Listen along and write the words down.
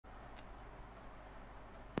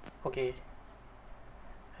Okay.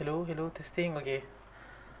 Hello, hello, testing. Okay.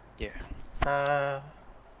 Yeah. Uh,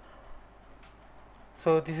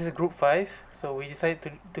 so this is group 5. So we decided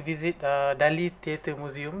to visit Dali Theatre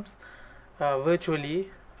Museums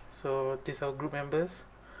virtually. So these are group members.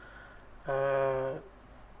 Uh,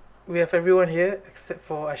 we have everyone here except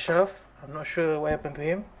for Ashraf. I'm not sure what happened to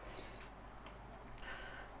him.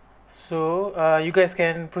 So you guys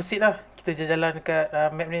can proceed lah. Kita jalan-jalan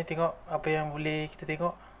dekat map ni tengok apa yang boleh kita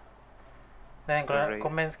tengok. Dan kalau nak Alright.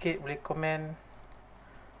 komen sikit boleh komen.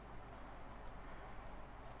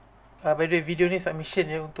 By the way, video ni submission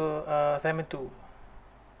ya untuk assignment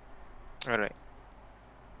 2. Alright.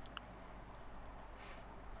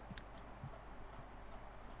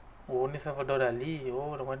 Oh, ni Salvador Dali.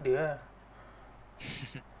 Oh, dah ada lah.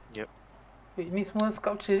 Yep. Wait, ni semua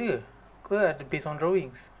sculpture je ke? Ke ada based on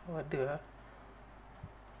drawings? Oh, ada lah.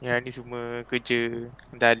 Yang ni semua kerja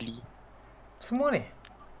Dali. Semua ni?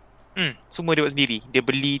 Semua dia buat sendiri. Dia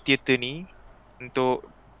beli teater ni untuk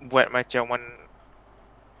buat macam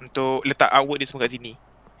untuk letak artwork dia semua kat sini.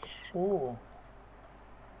 Oh.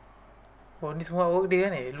 Oh, ni semua artwork dia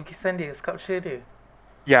kan ni? Lukisan dia, sculpture dia.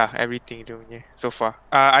 Yeah, everything dia punya so far.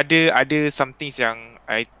 Ada some things yang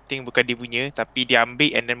I think bukan dia punya tapi dia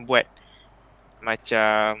ambil and then buat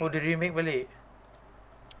macam Oh, dia remake balik.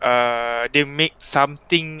 dia make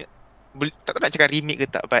something tak nak cakap remake ke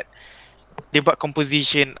tak, but dia buat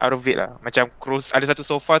composition out of it lah. Macam ada satu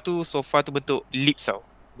sofa tu bentuk lips tau,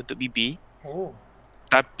 bentuk bibir. Oh.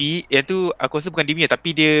 Tapi yang tu aku rasa bukan dia punya, tapi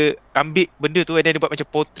dia ambil benda tu and then dia buat macam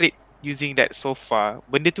portrait using that sofa.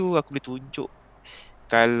 Benda tu aku boleh tunjuk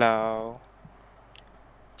kalau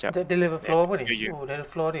Dia level floor apa ni? Oh, level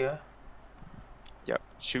floor dia. Sekejap.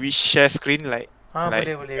 Should we share screen like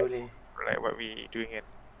Boleh. like what we doing kan?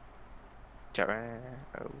 Sekejap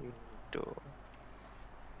a window.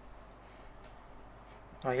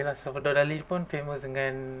 Yelah, Salvador Dali pun famous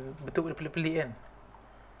dengan bentuk pelik-pelik kan?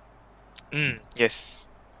 Yes.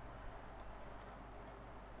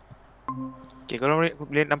 Okay, kalau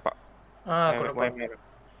boleh nampak? Aku nampak.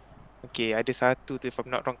 Okay, ada satu tu if I'm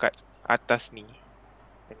not wrong kat atas ni.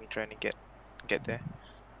 Let me try and get there.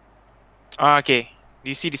 Okay. Do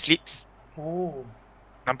you see the slits? Oh.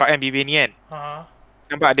 Nampak kan bibir ni kan?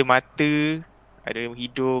 Nampak ada mata, ada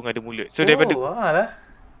hidung, ada mulut. So daripada lah.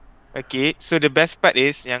 Okay, so the best part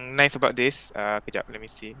is yang nice about this. Kejap, let me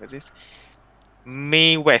see. What's this?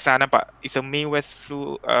 Mae West. Nampak? It's a Mae West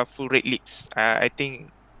full red lips. I think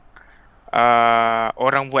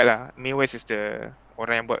orang buat lah. Mae West is the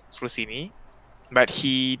orang yang buat kerusi ni. But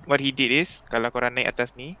what he did is, kalau korang naik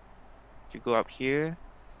atas ni, if you go up here,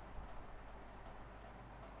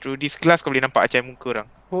 through this glass kau boleh nampak macam muka orang.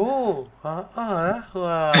 Oh, lah.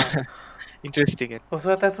 Wah. Interesting kan? Oh,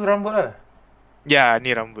 so atas tu rambut lah? Ya,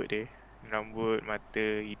 ni rambut dia. Rambut, mata,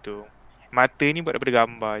 hidung. Mata ni buat daripada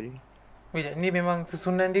gambar je. Wait, ni memang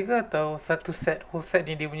susunan dia ke atau satu set, whole set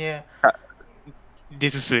ni dia punya? Dia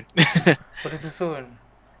susun. Oh, dia susun.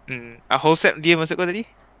 Whole set dia maksud kau tadi?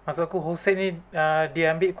 Maksud aku whole set ni dia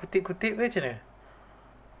ambil kutip-kutip ke macam mana?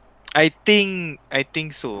 I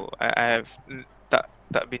think so. I have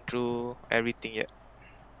tak been through everything yet.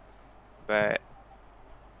 But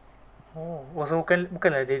so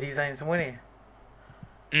bukanlah dia design semua ni?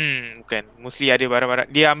 Bukan. Mostly ada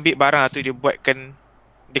barang-barang. Dia ambil barang tu dia buatkan,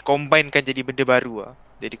 dia combinekan jadi benda baru lah.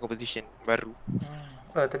 Jadi composition baru.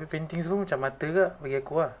 Tapi painting semua macam mata ke bagi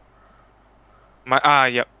aku lah.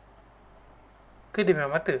 Yup. Ke dia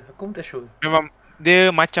memang mata? Aku pun tak sure. Memang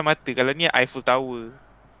dia macam mata. Kalau ni Eiffel Tower.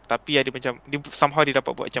 Tapi ada macam, dia somehow dia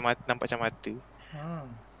dapat buat macam mata, nampak macam mata.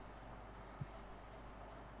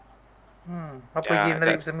 Apa lagi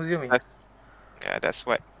menarik pasal museum ni? That's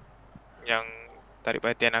what yang tarik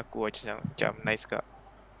perhatian aku macam nice kak.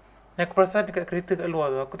 Aku perasan dekat kereta kat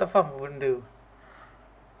luar tu, aku tak faham apa benda tu.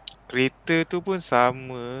 Kereta tu pun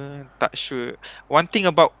sama, tak sure. One thing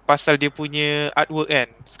about pasal dia punya artwork kan,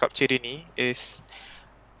 sculpture dia ni is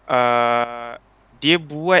dia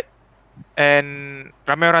buat and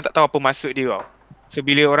ramai orang tak tahu apa maksud dia tau. So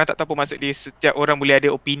bila orang tak tahu apa maksud dia, setiap orang boleh ada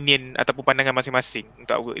opinion ataupun pandangan masing-masing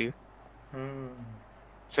untuk artwork dia.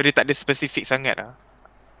 So dia tak ada spesifik sangat lah.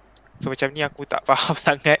 So macam ni aku tak faham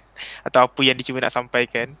sangat atau apa yang dia cuba nak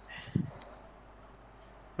sampaikan.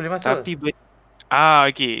 Boleh masuk tapi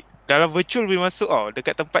okay. Dalam virtual boleh masuk tau.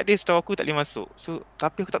 Dekat tempat dia setahu aku tak boleh masuk. So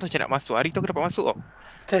tapi aku tak tahu macam nak masuk. Hari tu aku dapat masuk tau.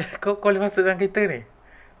 Kau boleh masuk dalam kereta ni?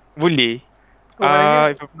 Boleh.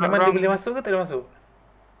 Memang dia boleh masuk ke tak boleh masuk?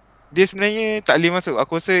 Dia sebenarnya tak boleh masuk.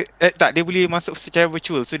 Aku rasa tak, dia boleh masuk secara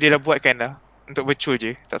virtual. So dia dah buatkan dah untuk virtual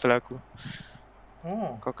je. Tak salah aku.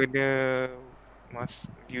 Kau kena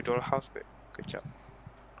view dollhouse ke? Kejap.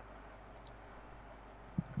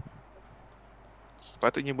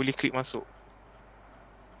 Sepatutnya boleh klik masuk.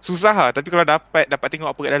 Susah lah, tapi kalau dapat tengok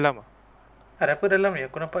apa kat dalam lah. Ada apa dalam ni?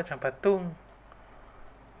 Aku nampak macam patung.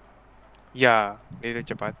 Ya, dia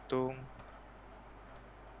macam patung.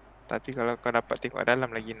 Tapi kalau kau dapat tengok kat dalam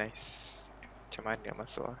lagi nice. Macam mana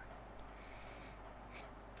masuk lah.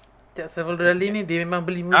 Sekejap, Salvador Dali ni dia memang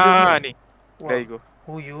beli museum Ni. Wah. There you go.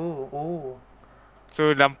 Oh yo, oh.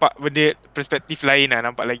 So nampak benda perspektif lain lah,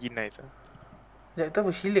 nampak lagi nice lah. Sekejap, tu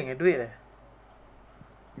apa? Shilling duit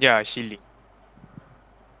Ya, shilling.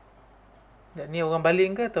 Sekejap, ni orang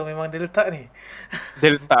baling ke atau memang dia letak ni?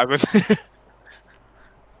 Dia letak aku.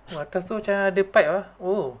 Oh, atas tu macam ada pipe lah.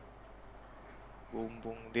 Oh.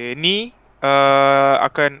 Bumbung dia ni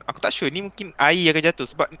aku tak sure ni, mungkin air akan jatuh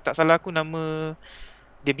sebab tak salah aku nama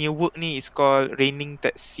dia punya work ni is called Raining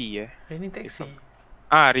Taxi Raining Taxi.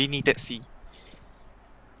 Raining Taxi.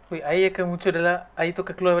 Wait, air akan muncul dalam, air tu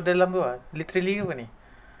akan keluar dalam tu lah? Literally ke apa ni?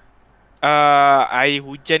 Air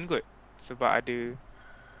hujan kot. Sebab ada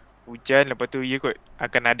hujan, lepas tu kot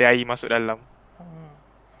akan ada air masuk dalam.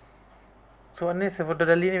 So maknanya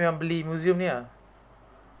Salvador Dali ni memang beli museum ni lah?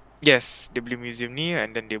 Yes, dia beli museum ni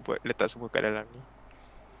and then dia buat letak semua kat dalam ni.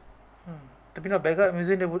 Tapi not bad kat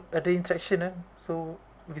museum dia ada interaction kan. So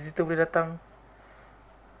visitor boleh datang.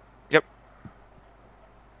 Yup.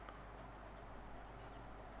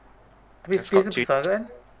 Tapi space tu besar kan?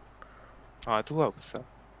 Tu lah besar.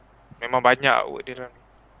 Memang banyak work dia dalam ni.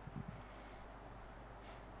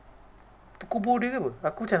 Tu kubur dia ke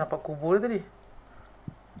apa? Aku macam nampak kubur dia tadi.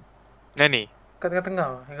 Yang ni? Kat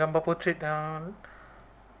tengah-tengah. Yang gambar portrait yang...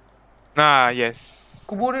 Yes.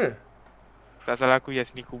 Kubur dia? Tak salah aku,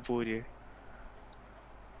 yes, ni kubur dia.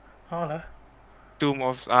 Lah. Tomb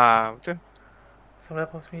of... betul.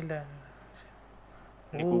 989.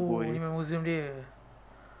 Ni kubur dia. Ni memang museum dia.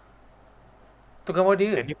 Tu gambar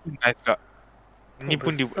dia ke? Ni pun nice tak? Ni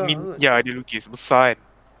pun dia... Besar Ya, dia lukis. Besar kan?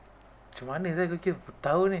 Macam mana saya lukis 10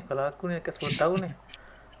 tahun ni? Kalau aku ni dekat 10 tahun ni.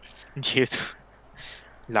 Dia tu.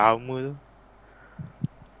 Lama tu.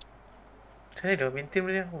 Macam mana dia maintain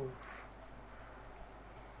dia?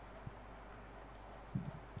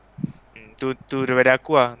 Tu daripada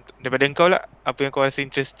aku lah. Daripada engkau lah, apa yang kau rasa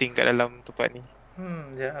interesting kat dalam tempat ni?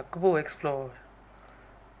 Sekejap, aku baru explore.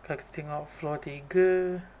 Kalau kita tengok floor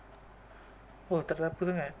 3. Oh, tak ada apa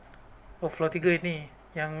sangat. Oh, floor 3 ni.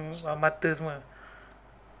 Yang mata semua.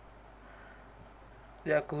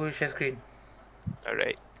 Sekejap, aku share screen.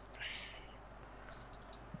 Alright.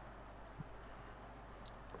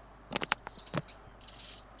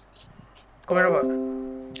 Kau boleh nampak?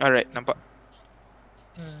 Alright, nampak.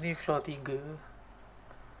 Ni floor 3.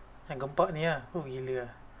 Yang gempak ni lah. Oh, gila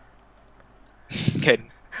lah.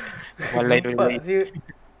 Kan? Malai dulu. Gempak je.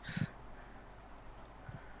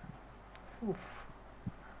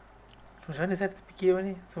 Macam mana saya terfikir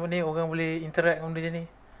ni? Sebab ni orang boleh interact dengan benda macam ni.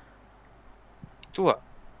 Tu lah.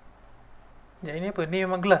 Sekejap, ini apa? Ni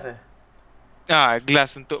memang glass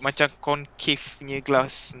Glass untuk macam concave punya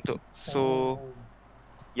glass untuk. So,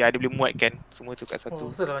 ya dia boleh muatkan semua tu kat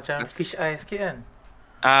satu. So dah macam fish eye sikit kan?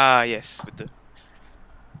 Yes, betul.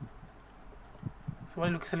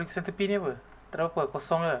 Sebab lukisan-lukisan tepi ni apa? Tak ada apa,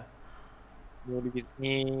 kosong lah.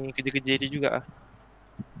 Ni kerja-kerja dia juga lah.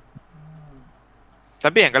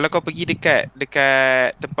 Tapi kan kalau kau pergi dekat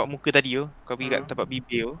tempat muka tadi tu, kau pergi kat tempat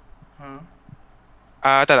bibir tu.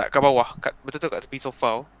 Tak, kat bawah, betul-betul kat tepi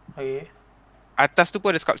sofa tu. Okay. Atas tu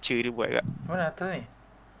pun ada sculpture dia buat kat. Mana atas ni?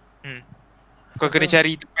 Kau kena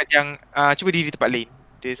cari tempat yang cuba diri tempat lain.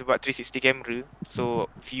 Dia sebab 360 kamera, so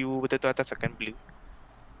view betul-betul atas akan blur.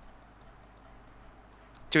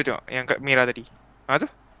 Cuba tengok yang kat merah tadi. Tu.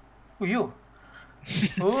 Oh, yo.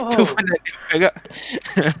 Tu pun ada agak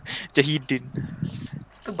macam hidden.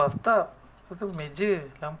 Tu bathtub. Tu meja,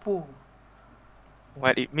 lampu.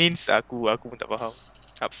 What it means aku pun tak faham.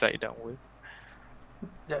 Upside down world.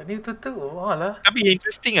 Sekejap, ni tu. Lah. Tapi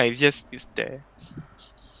interesting lah, it's there.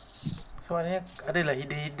 So maknanya adalah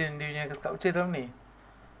hidden dia punya sculpture dalam ni.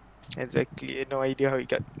 Exactly, no idea how it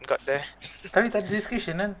got there. Tapi tak ada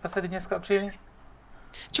description kan pasal dia punya sculpture ni.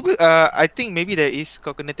 Cuba, I think maybe there is.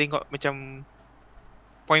 Kau kena tengok macam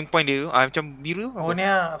point-point dia tu, macam biru. Oh ni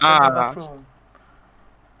lah, bathroom.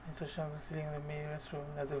 Insertion of the ceiling in the main restroom.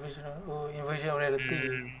 Another version of, inversion of reality.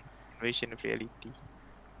 Inversion of reality.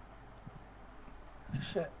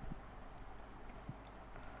 Shit.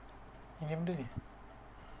 Ini benda ni.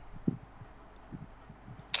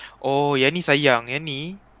 Oh, yang ni sayang. Yang ni,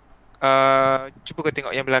 cuba kau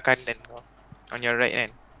tengok yang belah kanan kau. On your right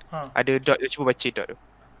kan. Ada dot, cuba baca dot tu.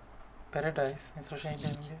 Paradise, instruction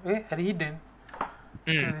hidden. Ada hidden.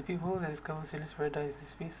 The people that discover Celeste Paradise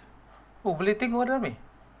is space. Oh, boleh tengok dalam ni?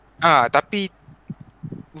 Tapi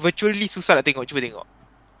virtually susah nak tengok. Cuba tengok.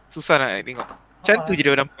 Susah nak tengok. Macam tu je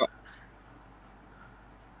dia nampak.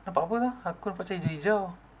 Nampak apa tu? Aku nampak macam hijau-hijau.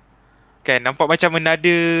 Kan nampak macam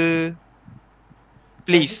menada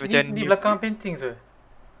place macam Di belakang painting tu.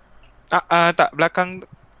 tak belakang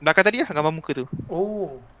tadi lah gambar muka tu.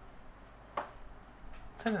 Oh.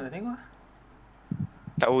 Macam mana nak tengok?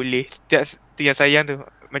 Tak boleh. Tu yang sayang tu.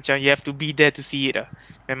 Macam you have to be there to see it lah.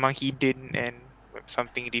 Memang hidden and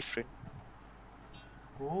something different.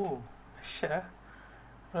 Oh, dahsyat lah.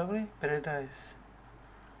 Apa ni? Paradise.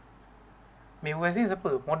 Mae West ni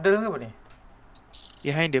siapa? Model ke apa ni?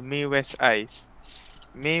 Behind the Mae West eyes.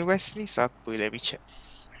 Mae West ni siapa? Let me check.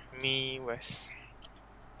 Mae West.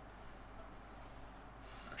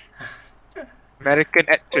 American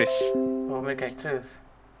actress. Oh, American actress.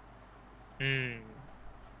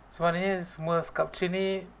 So maknanya semua sculpture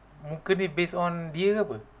ni, muka ni based on dia ke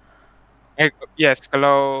apa? Yes,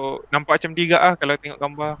 kalau nampak macam dia lah kalau tengok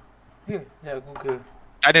gambar. Ya, yeah, Google.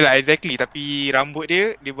 Tak adalah exactly, tapi rambut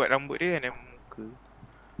dia buat rambut dia dan muka.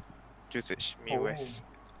 Just search Mae West.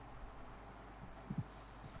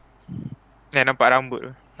 Nampak rambut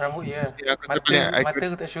tu. Rambut ya. Mata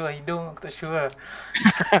aku tak sure, hidung aku tak sure lah.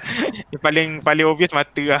 Yang paling obvious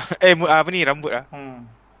mata lah. Apa ni, rambut lah.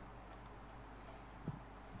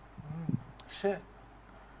 Shit.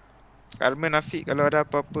 Arman, Afiq, kalau ada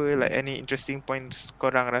apa-apa like any interesting points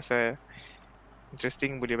korang rasa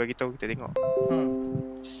interesting boleh bagi tahu kita tengok.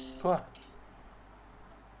 Tu lah.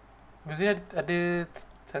 Museum ada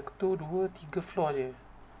 1, 2, 3 floor je.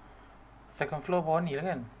 Second floor bawah ni lah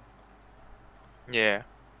kan? Yeah.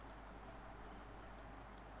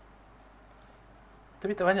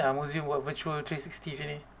 Tapi tak banyak lah museum buat virtual 360 macam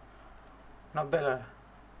ni. Not bad lah.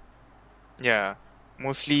 Yeah.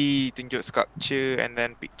 Mostly tunjuk sculpture and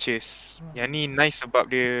then pictures. Yang ni nice sebab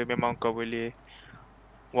dia memang kau boleh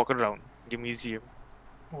walk around di museum.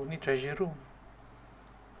 Oh, ni treasure room.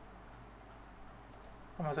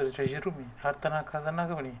 Apa maksud ada treasure room ni? Hartana Khazanah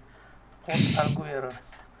ke apa ni? Port Alguera.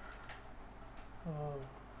 Oh.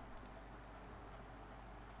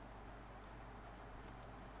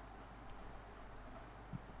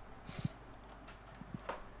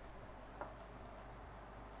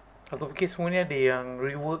 Aku fikir semua ni ada yang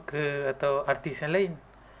rework ke atau artis yang lain.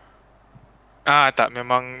 Tak,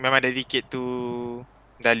 memang dedicate to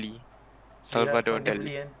Dali. Salvador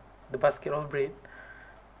Dali. Kan? The Basket of Bread.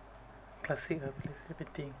 Klasik lah place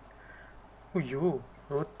painting.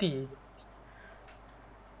 Roti.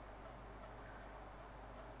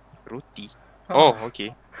 Roti? Oh,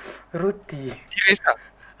 okay. Roti. Serius tak?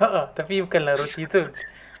 Tapi bukanlah roti tu.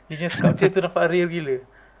 Dia punya sculpture tu nampak real gila.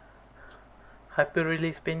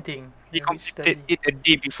 Hyper-realist painting. He completed it a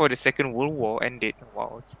day before the Second World War ended.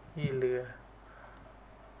 Wow. Gila.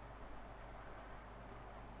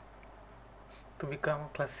 To become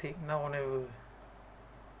classic now or never.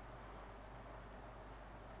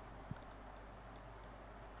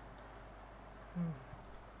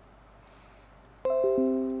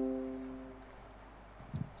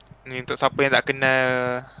 Ni untuk siapa yang tak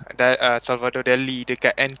kenal Salvador Dali,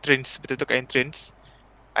 dekat entrance, betul-betul kat entrance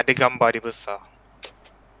ada gambar dia besar.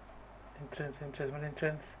 Entrance, mana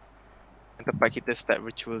entrance? Tempat kita start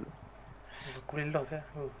virtual. Aku boleh lost lah.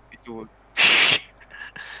 Itu.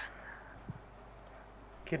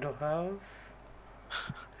 Okay, dollhouse.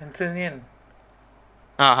 Entrance ni kan?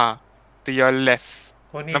 To your left.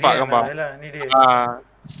 Oh, ni nampak dia gambar? Lah, ni dia.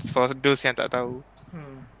 For those yang tak tahu.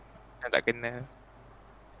 Yang tak kenal.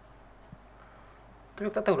 Tapi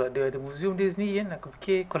aku tak tahu lah, dia ada museum dia sendiri kan. Aku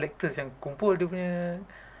fikir collectors yang kumpul dia punya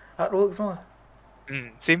artwork semua.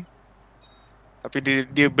 Same. Tapi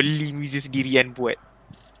dia beli museum sendirian buat.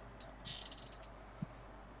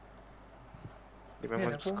 Dia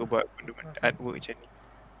memang suka buat benda-benda artwork macam ni.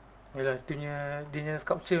 Yalah, dia punya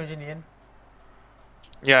sculpture macam ni kan.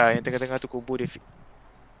 Ya, yang tengah-tengah tu kubur dia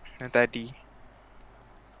yang tadi.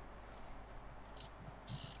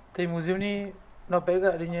 Tapi museum ni not bad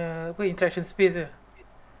juga, dia punya interaction space je.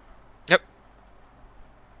 Yep.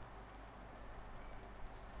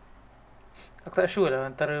 Aku tak sure lah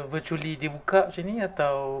antara virtually dia buka macam ni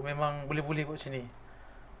atau memang boleh-boleh buat macam ni.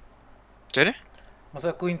 Macam mana? Maksud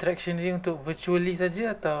aku interaction dia untuk virtually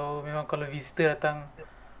saja atau memang kalau visitor datang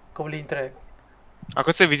kau boleh interact?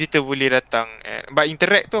 Aku rasa visitor boleh datang. But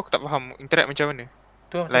interact tu aku tak faham. Interact macam mana?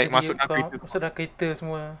 Tu like masuk dalam kereta. Masuk dalam kereta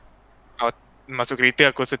semua. Masuk kereta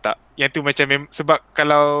aku rasa tak. Yang tu macam sebab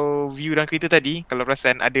kalau view dalam kereta tadi, kalau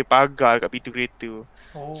perasan ada pagar kat pintu kereta.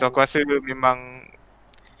 So aku rasa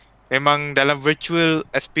memang dalam virtual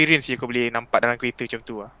experience je kau boleh nampak dalam kereta macam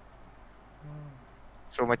tu lah.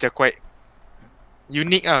 So macam quite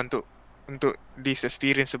unique lah untuk this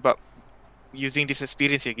experience sebab using this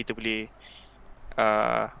experience je kita boleh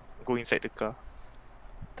go inside the car.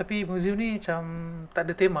 Tapi museum ni macam tak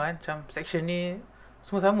ada tema kan. Macam section ni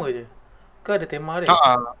semua sama je. Ke ada tema dia?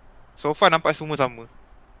 So far nampak semua sama.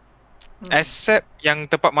 Except yang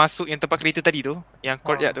tempat masuk, yang tempat kereta tadi tu, yang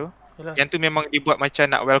courtyard tu. Yalah. Yang tu memang dibuat macam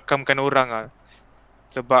nak welcomekan orang lah.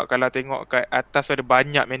 Sebab kalau tengok kat atas tu ada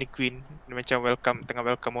banyak mannequin. Dia macam tengah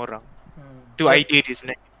welcome orang. Tu idea dia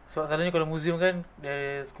sebenarnya. Sebab selalunya kalau museum kan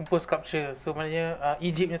dia kumpul sculpture. So maknanya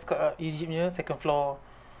Egypt punya second floor,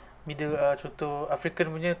 middle contoh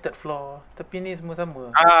African punya third floor. Tapi ni semua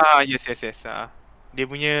sama. Yes. Dia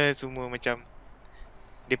punya semua macam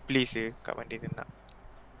dia place je kat mana dia nak.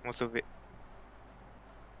 Most of it.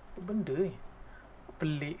 Apa benda ni?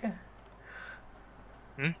 Pelik kan?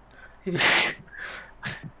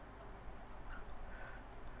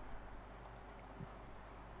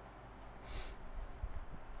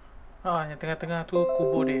 Yang tengah-tengah tu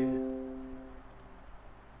kubur dia.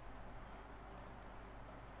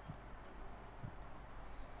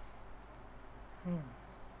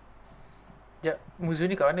 Sekejap, museum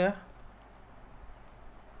ni kat mana lah?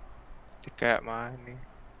 Dekat mana?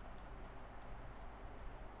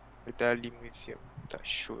 Dali Museum. Tak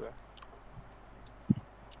sure lah.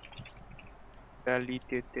 Dali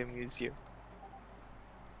Theatre Museum.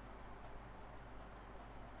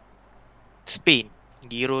 Spain.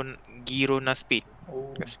 Girona, Spain.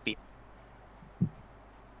 Kat Spain.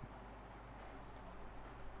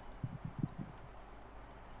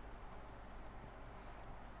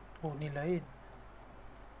 Oh, ni lain.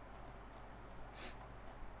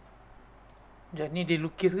 Sekejap, ni dia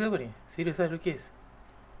lukis ke apa ni? Serius lah lukis?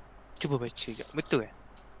 Cuba baca sekejap. Betul eh?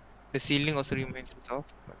 The ceiling also remains soft.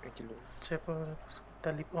 Chapel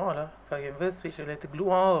Dali. Lah. Canvas which related glue.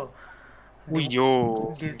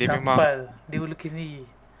 Dia tampal. Memang dia lukis sendiri.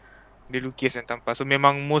 Dia lukis dan tampal. So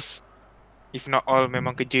memang most, if not all,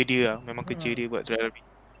 memang kerja dia lah. Memang kerja dia buat drawing.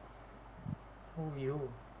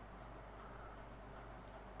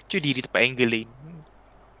 Cuba diri tempat angle lain.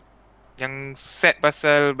 Yang set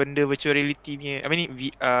pasal benda virtual reality punya,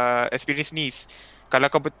 experience ni, kalau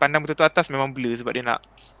kau pandang betul-betul atas memang blur sebab dia nak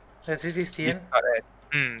 360 kan?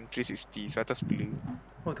 360. So atas blur.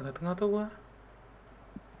 Tengah-tengah tu apa?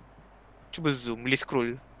 Cuba zoom, boleh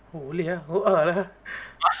scroll. Boleh lah. Lah.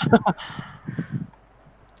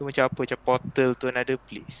 Tu macam apa? Macam portal to another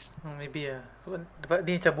place. Maybe lah. Sebab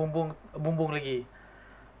ni macam bumbung lagi.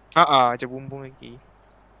 Macam bumbung lagi.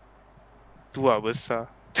 Tu lah besar.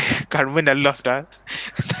 Carmen dah lost dah.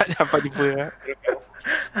 Tak dapat jumpa lah.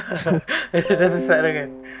 Dah sesat dah kan.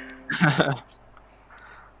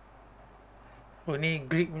 Ni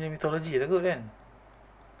Greek punya mitologi lah kot kan.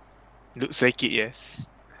 Looks like it, yes.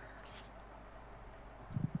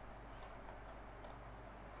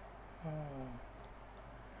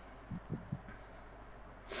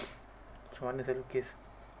 Macam mana saya lukis?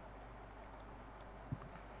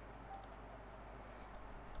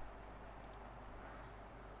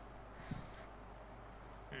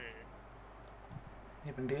 Ni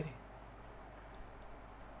benda ni.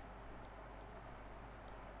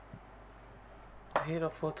 Head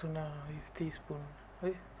of Fortuna with teaspoon.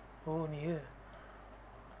 Ni ya.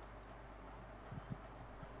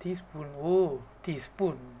 Teaspoon.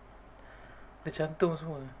 Teaspoon. Dia cantum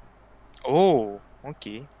semua.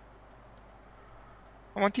 Okay.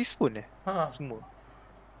 Memang teaspoon semua.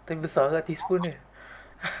 Tapi besar lah teaspoon dia.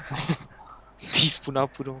 Teaspoon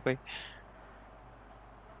apa dia pakai?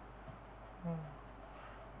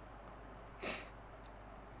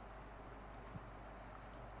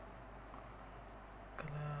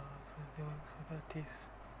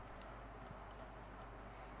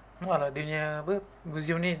 Lah dia punya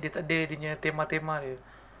museum ni dia tak ada dia punya tema-tema dia.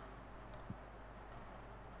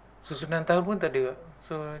 Susunan tahun pun tak ada.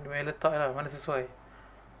 So dia main letak lah mana sesuai.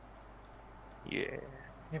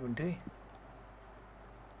 Ni benda ni.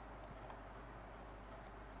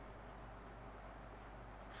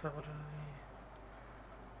 Sabar ni.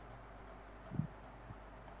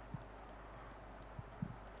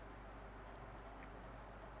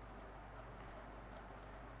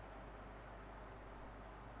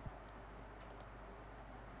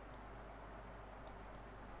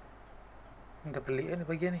 Dah pelik kan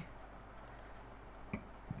bahagian ni.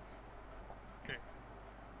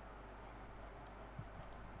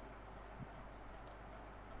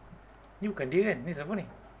 Ni bukan dia kan? Ni siapa ni?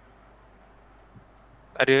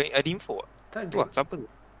 Ada info tak? Tu lah, siapa tu?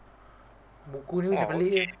 Buku ni macam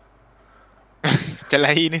pelik kan? Macam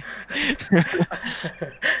lain ni.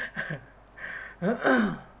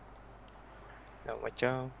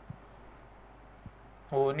 Macam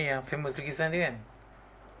ni yang famous lukisan dia kan?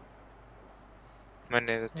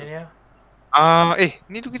 Mana tu? Ni lah.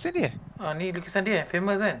 Ni lukisan dia? Ni lukisan dia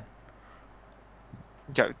famous kan?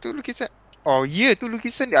 Sekejap, tu lukisan. Oh, ya, tu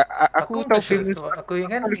lukisan dia. Aku Aku pun tahu tak sure famous sebab aku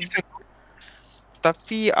ingat lukisan tu.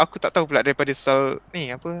 Tapi aku tak tahu pula daripada style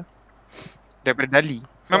ni apa. Daripada Dali.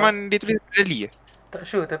 sebab Memang dia tulis daripada Dali ke? tak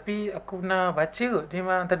sure tapi aku pernah baca kot dia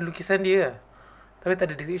memang antara lukisan dia lah. Tapi tak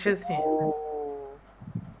ada descriptions ni. Oh.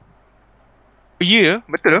 Ya,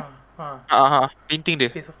 betul ke? Ha, ha. Painting dia.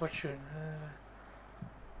 Face of Fortune.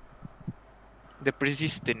 The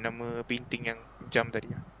Persistent nama painting yang jam tadi.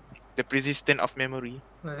 The Persistent of Memory.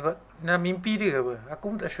 Sebab dalam mimpi dia ke apa?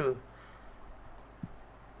 Aku pun tak sure.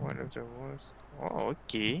 One of the most. Oh,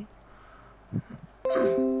 okay.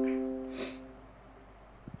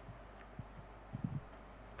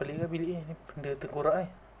 Pelik lah bilik ni. Ni benda tengkorak ni.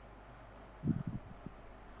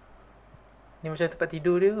 Ni macam tempat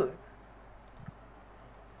tidur dia kot.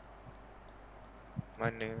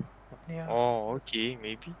 Mana? Ni lah. Oh, okay,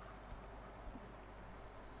 maybe.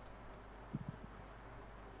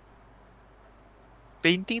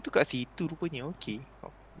 Painting tu kat situ rupanya. Okay. Oh,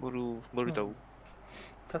 baru tahu.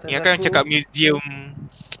 Tak Ni tak kan aku. cakap museum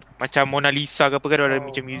macam Mona Lisa ke apa kan, ada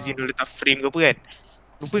macam museum dia letak frame ke apa kan.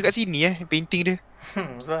 Rupanya kat sini painting dia.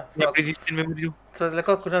 Sebab Yang persistent memory tu. Terus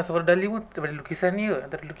aku kenal Salvador Dali pun daripada lukisan ni kot.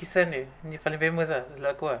 Antara lukisan dia. Ni paling famous lah. Dalam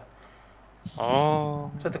aku lah. Oh.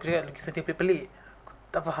 So aku cakap lukisan dia pelik-pelik. Aku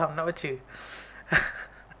tak faham nak baca.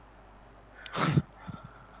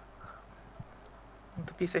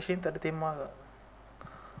 Tapi section tak ada tema kot.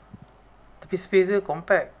 Tapi space dia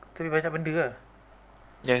compact. Tapi banyak benda lah.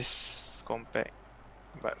 Yes, compact.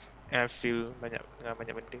 But I feel banyak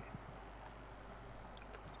benda.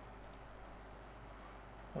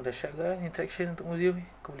 Oh dahsyat kan interaction untuk museum ni.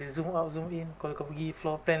 Kau boleh zoom out, zoom in. Kalau kau pergi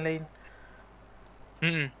floor plan lain.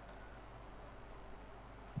 Ni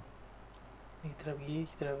kita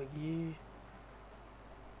dah pergi.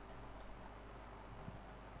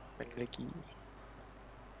 Mana lagi?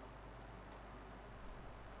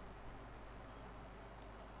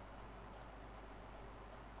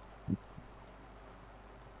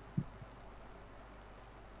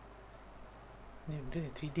 Ni benda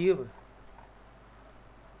ni 3D apa?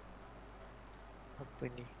 Apa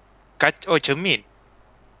ni? Cermin.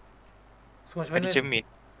 So macam mana? Ada cermin.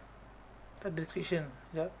 Tak ada description.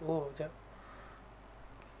 Sekejap.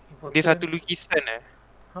 Dia satu lukisan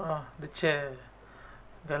The chair.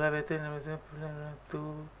 Gala pattern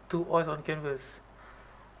two oils on canvas.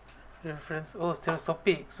 Reference. Oh,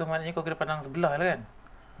 stereoscopic. So maknanya kau kena pandang sebelah lah kan?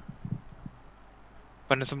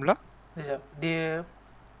 Pandang sebelah? Sekejap. Dia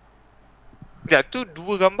tu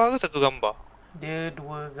dua gambar ke satu gambar? Dia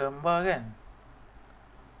dua gambar kan?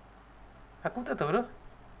 Aku tak tahu tu.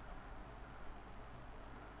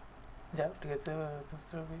 Sekejap, dia kata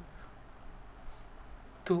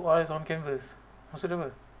two oils on canvas. Maksud dia apa?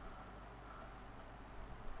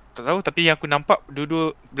 Tak tahu, tapi yang aku nampak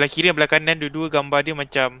dua-dua belah kiri dan belah kanan dua-dua gambar dia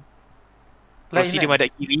macam kerusi dia menghadap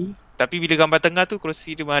kiri, tapi bila gambar tengah tu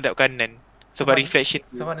kerusi dia menghadap kanan. Sebab reflection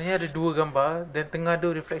tu. So maknanya ada dua gambar dan tengah tu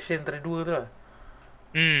reflection antara dua tu lah.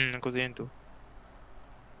 Aku rasa macam tu.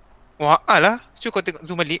 Wah, lah. Cuba kau tengok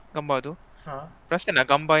zoom balik gambar tu. Perasan nak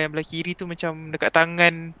gambar yang belah kiri tu macam dekat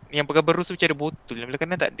tangan yang pegang berus tu macam ada botol, yang belah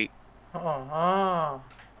kanan tak ada.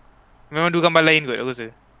 Memang dua gambar lain kot aku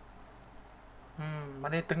rasa.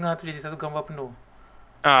 Maknanya tengah tu jadi satu gambar penuh.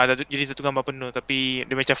 Jadi satu gambar penuh tapi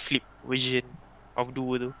dia macam flip version of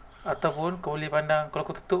dua tu. Ataupun kau boleh pandang, kalau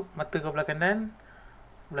kau tutup mata kau belah kanan,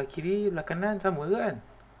 belah kiri, belah kanan sama ke kan?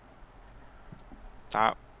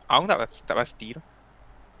 Aku tak pasti tu.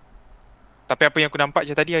 Tapi apa yang aku nampak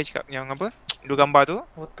je tadi, aku cakap yang apa, dua gambar tu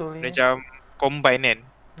betul ni. Macam combine kan.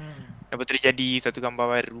 Lepas tu dia jadi satu gambar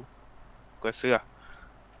baru. Aku rasa lah.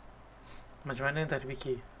 Macam mana tak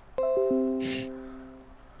terfikir.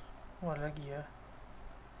 Wah lagi lah.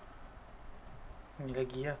 Ni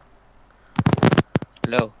lagi lah.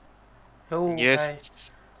 Hello. Oh,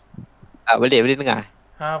 yes. Hi. Boleh dengar?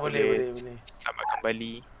 Boleh. Selamat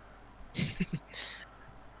kembali.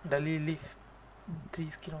 Dali leaf 3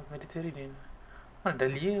 skin of Mediterranean. Mana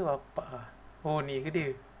Dali bapak lah. Oh ni ke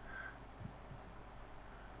dia?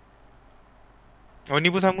 Oh ni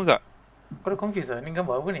pun sama kak? Kau dah confuse lah? Ni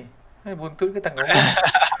gambar apa ni? Buntut ke tangan orang?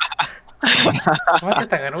 Macam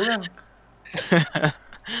tangan orang.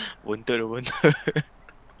 Buntut.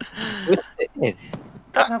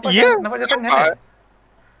 Nampak macam tangan kan?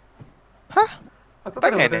 Aku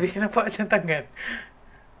tak tahu tapi nampak macam tangan.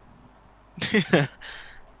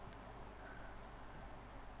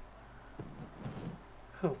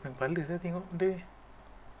 Main kepala saya tengok benda ni.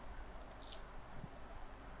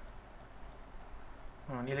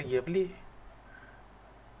 Ni lagi lah pelik.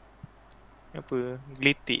 Apa?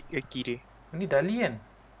 Geletik kaki dia. Ni Dali kan?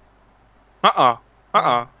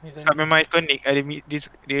 Haa. Ni Sebab Dali. memang ikonik.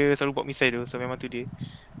 Dia selalu buat misai tu. So memang tu dia.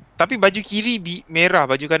 Tapi baju kiri merah,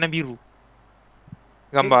 baju kanan biru.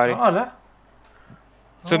 Gambar dia. Lah.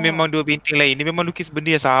 So memang dua painting lain. Dia memang lukis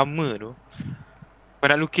benda yang sama tu. Kau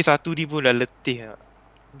nak lukis satu dia pun dah letih.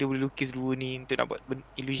 Dia boleh lukis dua ni untuk nak buat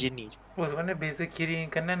illusion ni. Oh, sebenarnya beza kiri dan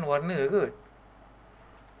kanan warna kot.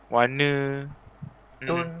 Warna.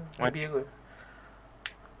 Tone lebih kot.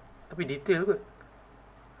 Tapi detail kot.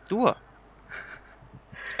 Tu lah.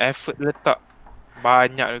 Effort letak.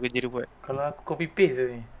 Banyak lah kerja dia buat. Kalau aku copy paste je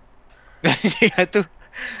ni. Cakap tu.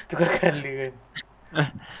 Tukar colour kan.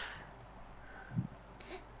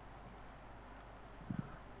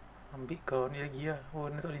 Ambil kau ni lagi lah. Oh,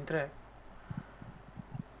 ni tak boleh interact.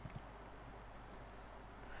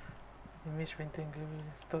 Image maintain clearly.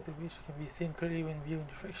 Start to which can be seen clearly when viewing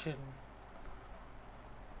reflection.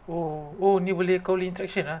 Oh, ni boleh kau boleh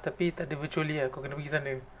interaction lah. Tapi tak ada virtually lah. Kau kena pergi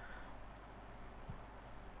sana.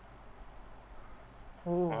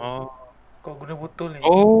 Oh. Kau guna botol ni.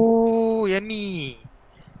 Oh, yang ni.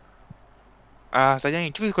 Sayang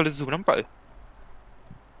ni. Cuba kalau zoom nampak ke?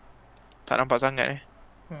 Tak nampak sangat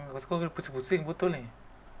Kau kena pusing-pusing botol ni.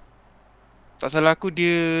 Tak salah aku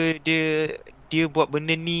dia buat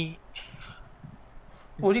benda ni.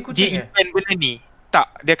 Oh, ni kucing dia event benda ni.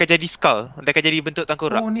 Tak, dia akan jadi skull. Dia akan jadi bentuk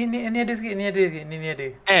tengkorak. Oh, ni ada sikit, ni ada sikit. Ni ada.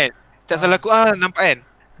 Tak salah aku nampak kan?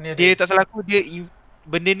 Ni ada. Dia tak salah aku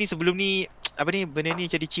benda ni sebelum ni benda ni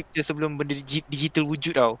jadi cipta sebelum benda digital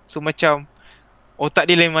wujud tau. So macam otak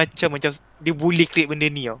dia lain macam dia boleh create benda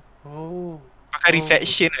ni tau. Oh. Pakai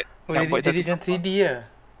reflection nak buat jadi macam 3D lah.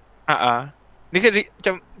 Dia kan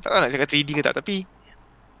macam tak tahu nak cakap 3D ke tak, tapi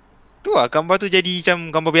tu lah gambar tu jadi macam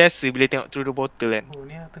gambar biasa bila tengok through the bottle kan. Oh,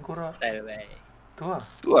 ni lah tengkorak. Style baik.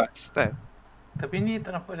 Tu lah style. Tapi ni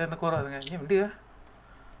tak nampak macam tengkorak sangat. Ni benda lah.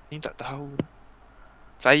 Ni tak tahu.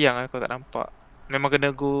 Sayang lah kau tak nampak. Memang kena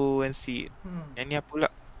go and see it. Yang ni apa pula?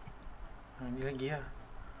 Ni lagi lah.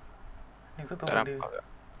 Ni tak tahu tak nampak tak.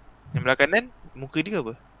 Yang belah kanan muka dia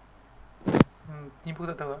apa? Ni pun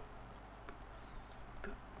tak tahu lah.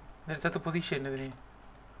 Dari satu position dah tadi.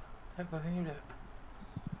 Kau sini pula.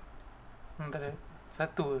 Tak ada.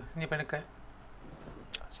 Satu ni paling dekat.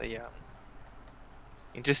 Sayang.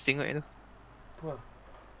 Interesting kot itu. Tu lah.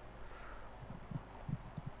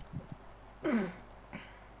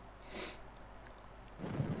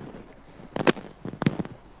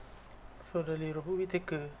 So dari Robot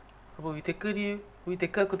Whittaker. Robot Whittaker ni,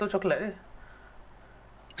 Whittaker aku tahu coklat dia.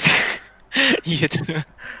 Ya tu.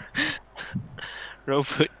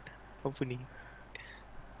 Robert apa ni?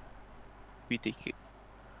 Whittaker.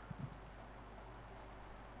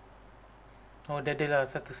 Oh, dia ada lah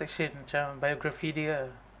satu section macam biografi dia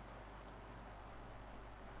lah.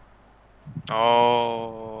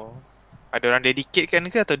 Oh. Ada orang dedicate kan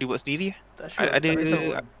ke atau dia buat sendiri? Tak sure, ada tak beritahu.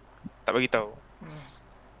 Tak bagi tahu.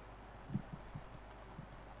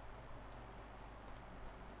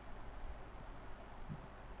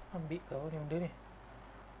 Ambil kau ni benda ni.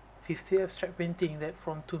 50 abstract painting that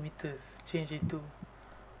from 2 meters change into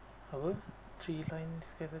apa? 3 lines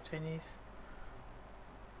kata Chinese.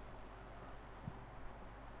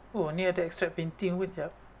 Oh, ni ada abstract painting pun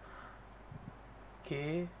jap.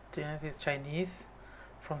 Okay, then is Chinese.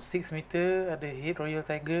 From 6 meter ada head royal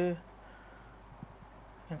tiger.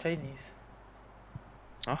 Yang Chinese.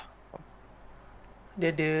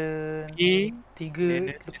 Dia ada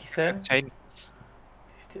 3 lukisan. Chinese.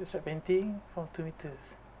 50 abstract painting from 2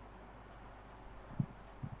 meters.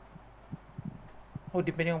 Oh,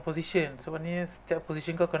 depending on position. Sebab ni setiap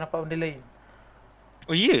position kau akan nampak benda lain.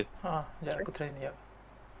 Oh ya? Sekejap aku try ni.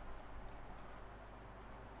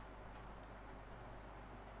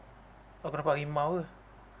 Aku nampak rimau ke?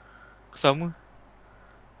 Sama.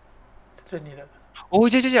 Kita try ni lah. Oh,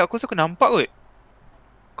 jap. Aku rasa aku nampak kot.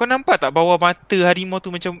 Kau nampak tak bawah mata harimau tu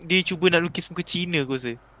macam dia cuba nak lukis muka Cina aku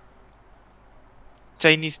rasa.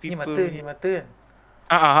 Chinese people. Ni mata kan?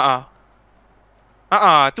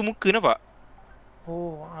 Tu muka nampak?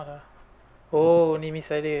 Oh, lah. Oh, ni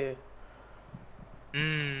misal dia.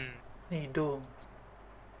 Ni hidung.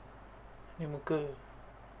 Ni muka.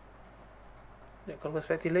 Kalau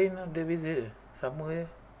perspektif lain ada beza. Sama je.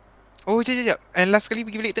 Oh, jap. And last kali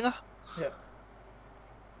pergi balik tengah. Ya.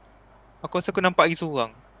 Aku rasa aku nampak lagi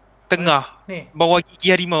seorang. Tengah. Ni. Bawah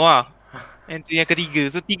gigi harimau lah. Yang ketiga.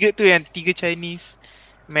 So 3 tu yang 3 Chinese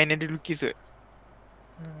man yang dia lukis kot.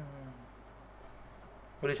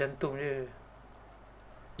 Boleh cantum je.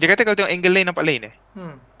 Dia kata kalau tengok angle lain nampak lain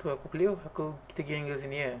Tu aku pelik. Kita pergi angle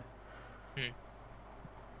sini lah.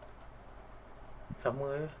 Sama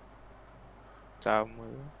je. Sama.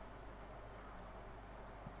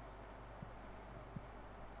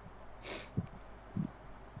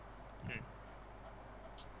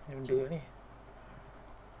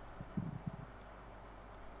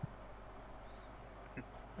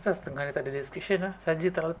 Asal setengah dia tak ada description lah. Saja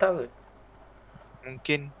tak letak kot.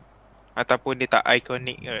 Mungkin. Ataupun dia tak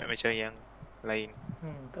iconic macam yang lain.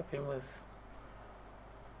 Tak famous.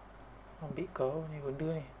 Ambil kau ni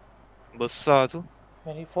benda ni. Besar tu.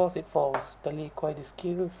 When it falls, it falls. Dali acquire the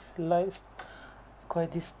skills, light, acquire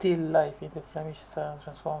distill life into Flemish sound,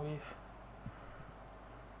 transform with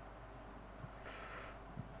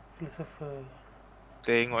philosopher.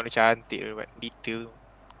 Tengok dia cantik dia buat detail tu.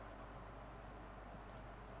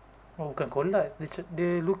 Oh, bukan collage.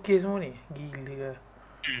 Dia lukis semua ni. Gila lah.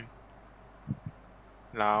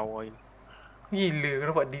 Lawa ni. Gila kau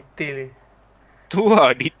nampak detail dia. Tu lah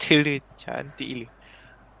detail dia. Cantik gila.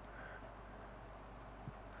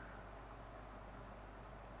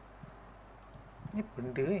 Ni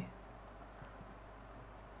benda ni.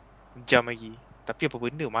 Jam lagi. Tapi apa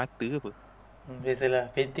benda? Mata apa? Biasalah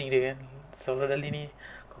painting dia kan. Selalu Dali ni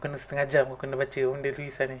kau kena setengah jam kau kena baca benda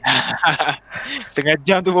tulisan ni. Setengah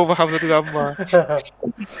jam tu baru faham satu gambar.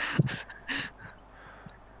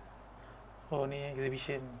 Oh ni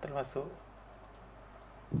exhibition tak masuk.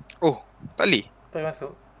 Oh, tak boleh? Tak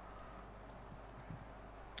masuk.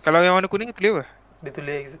 Kalau yang warna kuning tu boleh apa? Dia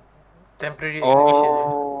tulis temporary exhibition je.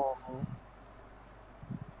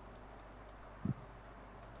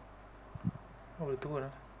 Oh, dia turun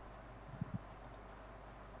lah.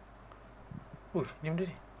 Ni benda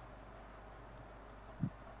ni.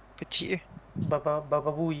 Kecil je. Baba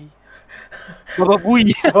Bui. Baba Bui.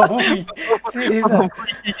 Baba Bui. Serius lah.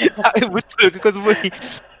 Betul ke kau sebut ni?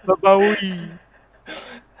 Baba Bui.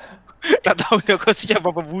 Tak tahu nak kau siap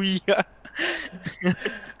Baba Bui lah.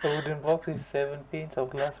 A wooden box with 7 panes of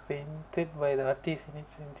glass painted by the artist in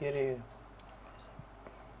its interior.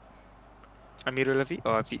 Amirul Afiq?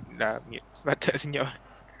 Oh, Afiq dah mute. Batak senyap.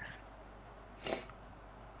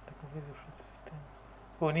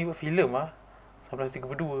 Oh, ni buat filem lah.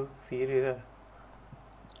 1932. Serius lah.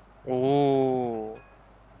 Oh.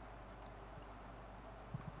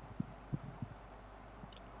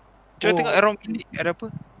 Cuba tengok around bilik ada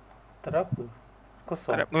apa? Tak ada apa.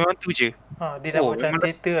 Kosong. Ada, memang tu je? Dia dah buat macam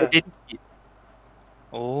teater lah.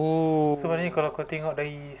 Oh. Sebenarnya kalau kau tengok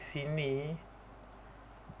dari sini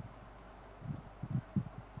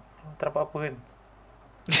tak nampak apa kan.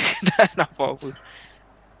 Tak nampak apa.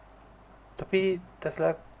 Tapi tak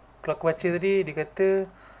salah, kalau aku baca tadi dia kata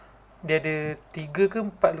dia ada 3 ke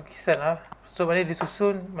 4 lukisan lah. So maknanya dia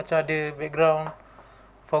susun macam ada background,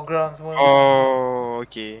 foreground semua. Oh,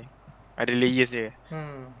 okay. Ada layers dia.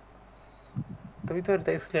 Tapi tu ada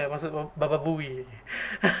tak clear maksud Baba Bui.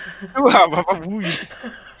 Wah, Baba Bui.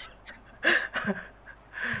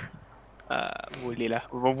 Boleh lah.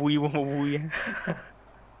 Baba Bui pun Baba Bui.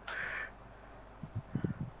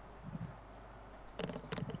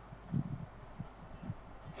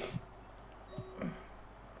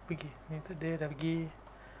 Pergi. Ni tak ada dah pergi.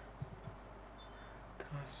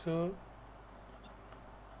 Termasuk.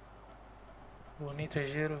 Oh ni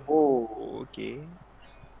treasure tu. Oh, okay.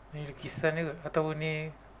 Ni lukisan dia ke? Atau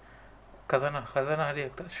ni khazanah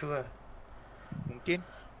dia, tak sure lah. Mungkin.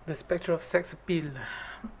 The Spectre of Sex Appeal.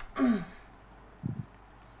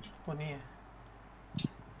 Oh ni ya.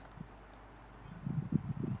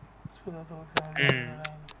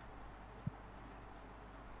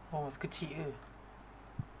 Oh masih kecil ke?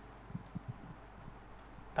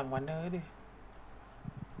 Tang mana dia?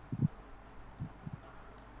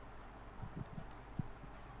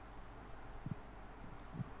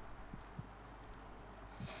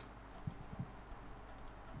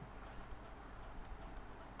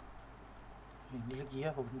 Ni lagi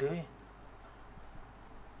apa benda ni?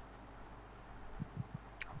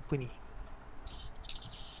 Apa ni?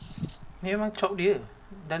 Ni memang chop dia.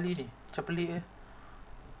 Dali ni. Macam pelik ke?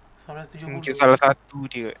 1970. Mungkin salah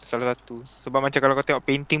satu. Sebab macam kalau kau tengok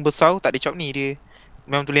painting besar tak ada chop ni dia.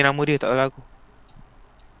 Memang tulis nama dia, tak tahu aku.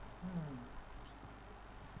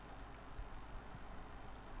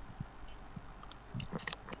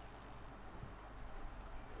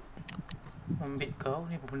 Ambil kau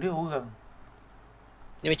ni benda orang.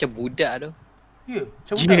 Ni macam budak tu. Ya,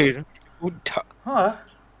 macam budak. Yeah, budak. Ha?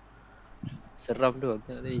 Seram tu aku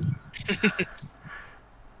tengok tadi.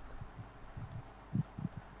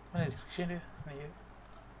 Mana description dia? Ni ya.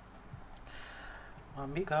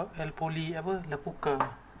 Ambil kau El Poli apa? Lapuka.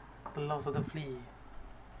 The Lost of the Flea.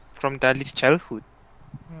 From Dali's childhood.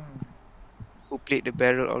 Hmm. Who played the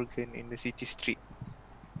barrel organ in the city street.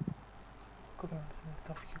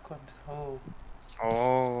 Oh.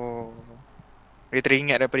 Oh. Dia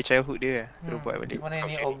teringat daripada childhood dia. Terus buat balik. Macam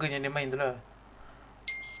mana ni organ yang dia main tu lah.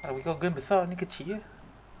 Tapi organ besar ni kecil je.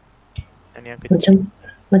 Yang yang kecil.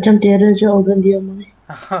 Macam tiada je organ dia main.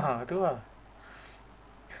 Tu lah.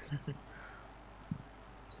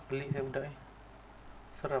 Pelik saya budak ni.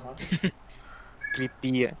 Seram lah.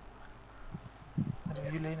 Creepy lah. Ada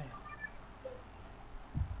view lain ni.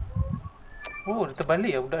 Oh, dia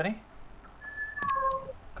terbalik lah budak ni.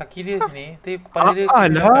 Kaki dia sini, tapi kepala dia ke Alah,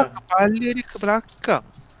 belakang. kepala dia ke belakang.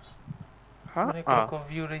 Sebenarnya kalau kau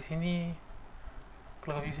view dari sini,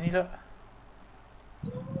 kalau kau view sini tak?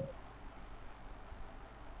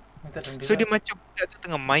 Minta denda So lah. dia macam budak tu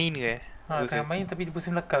tengah main ke? Ha, tengah main tapi dia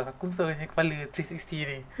pusing belakang. Aku pun tahu macam kepala 360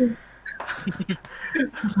 ni.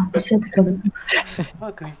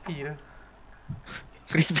 Wah, creepy tu.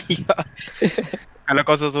 Creepy lah. Kalau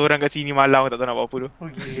kau seorang kat sini malam tak tahu nak buat apa tu. Oh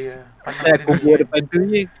gila lah. Pandang Saya dia kubur sini. depan tu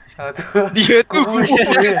je. Ha, tu. Dia tu Kubur dia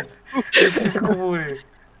kan. Dia kubur dia.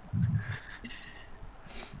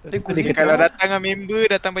 Dia kursi kalau tu. datang dengan member,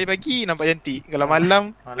 datang pagi-pagi nampak cantik. Kalau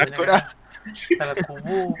malam, Malam takut jangan. dah. Kalau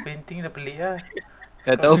kubur, painting dah pelik lah.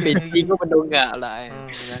 Tak tahu painting kau mendongak lah kan.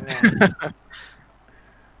 Jangan.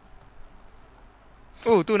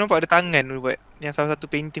 Oh, tu nampak ada tangan tu buat. Yang salah satu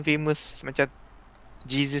painting famous macam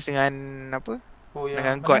Jesus dengan apa? Oh yang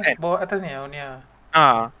Dengan God kan? bawah atas ni, oh ni lah.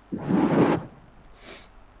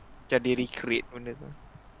 Jadi recreate benda tu.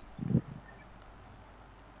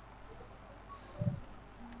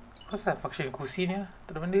 Pasal function kursi ni lah.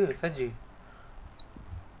 Tak ada benda saja.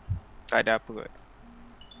 Tak ada apa kot.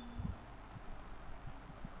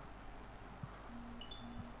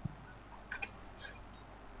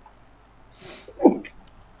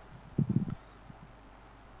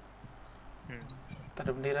 Tak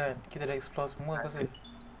ada benda lah kan. Kita dah explore semua aku rasa.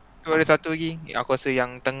 Tu ada satu lagi. Aku rasa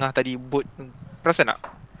yang tengah tadi boat tu. Perasan tak?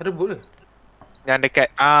 Ada boat ke? Yang dekat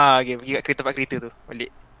okay, pergi kat tempat kereta tu balik.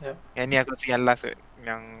 Yep. Yang ni aku rasa yang last kot.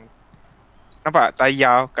 Yang nampak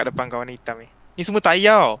tayar kat depan kawan hitam ni. Ni semua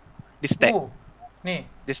tayar tau. Dia stack. Oh, ni.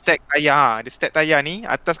 Dia stack tayar. Dia stack tayar ni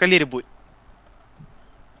atas kali ada boat.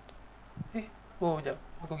 Oh, sekejap.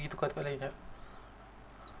 Aku pergi tukar tempat lain sekejap.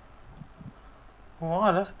 Oh,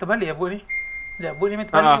 alah. Terbalik lah boat ni. Sekejap, boat ni main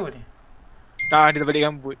terbalik apa ni? Dia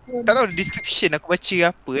terbalikkan boat. Tak tahu description aku baca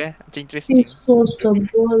apa macam interesting. This was the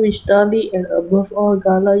boy which Dali and above all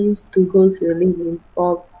Gala used to go sailing in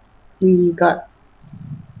Port Regat.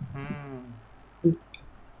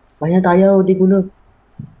 Banyak tayar dia guna.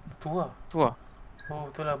 Tu lah. Tu lah. Oh,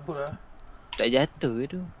 betul lah boat lah. Tak jatuh ke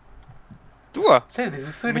tu? Tu lah. Macam mana dia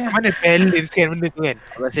susun ni? Macam mana balance kan benda tu kan?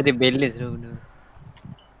 Aku rasa dia balance tu benda.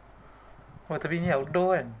 Oh, tapi ni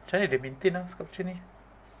outdoor kan. Macam mana dia maintain lah sculpture ni?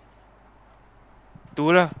 Tu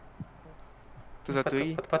lah. Tu satu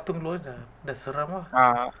lagi. Patung luar dah seram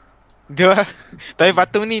lah. Dia lah. Tapi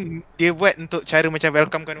patung ni dia buat untuk cara macam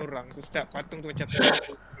welcomekan orang. So setiap patung tu macam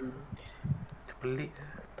pelik.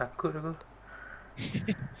 Takut aku.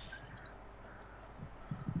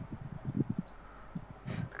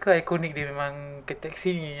 Ke ikonik dia memang ke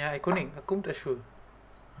taxi ni yang ikonik? Aku pun tak sure.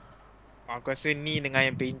 Aku rasa ni dengan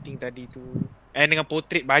yang painting tadi tu. Dengan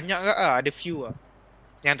portrait banyak ke ada few lah.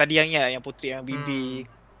 Yang tadi yang ingat yang portrait yang Bibi.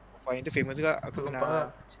 Yang tu famous juga. Aku pernah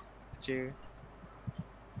baca.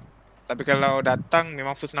 Tapi kalau datang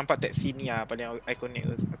memang first nampak taxi ni lah paling ikonik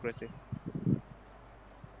aku rasa.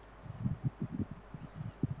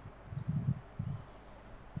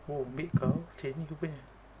 Oh, ambil kau. Macam ni rupanya.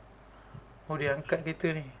 Oh, dia angkat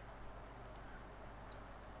kereta ni.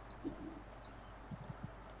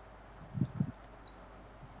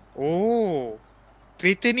 Oh.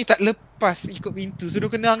 Kereta ni tak lepas ikut pintu. So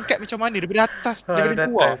dia kena angkat macam mana daripada atas,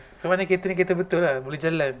 daripada luar. So mana kereta ni kereta betul lah. Boleh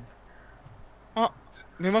jalan.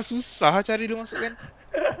 Memang susah cara dia masukkan.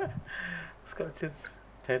 Sculpture.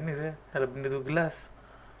 Macam mana saya? Kalau benda tu gelas.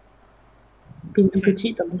 Pintu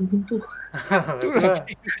kecil tak boleh pintu. Tu lah.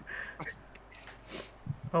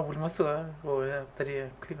 Oh, boleh masuk lah. Oh, ya. Tadi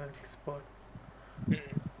ya. Click on click spot.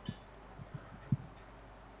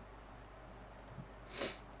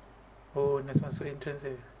 Oh, nak masuk entrance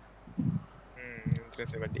dia.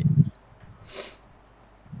 Entrance balik.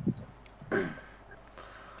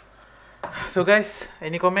 So guys,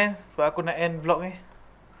 any comment? Sebab aku nak end vlog ni.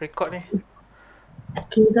 Record ni.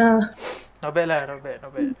 Okay dah. Not bad lah, not bad.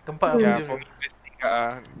 Gempak Ya, museum for ni. me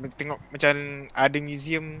interesting tengok macam ada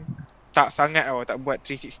museum tak sangat tak buat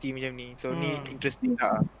 360 macam ni. So ni interesting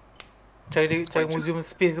lah. Cara museum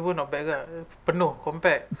space tu pun not bad kan. Penuh,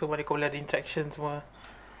 compact. So mana kau boleh ada interaction semua.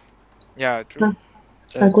 Ya, true.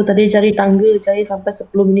 Aku tadi cari tangga, cari sampai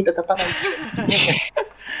 10 minit tetap lagi.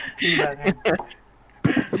 Hilang kan.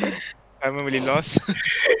 Kami boleh lost.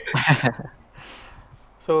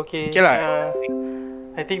 So okay lah.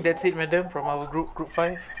 I think that's it madam from our group 5.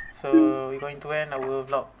 So we're going to end our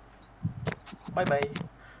vlog. Bye bye.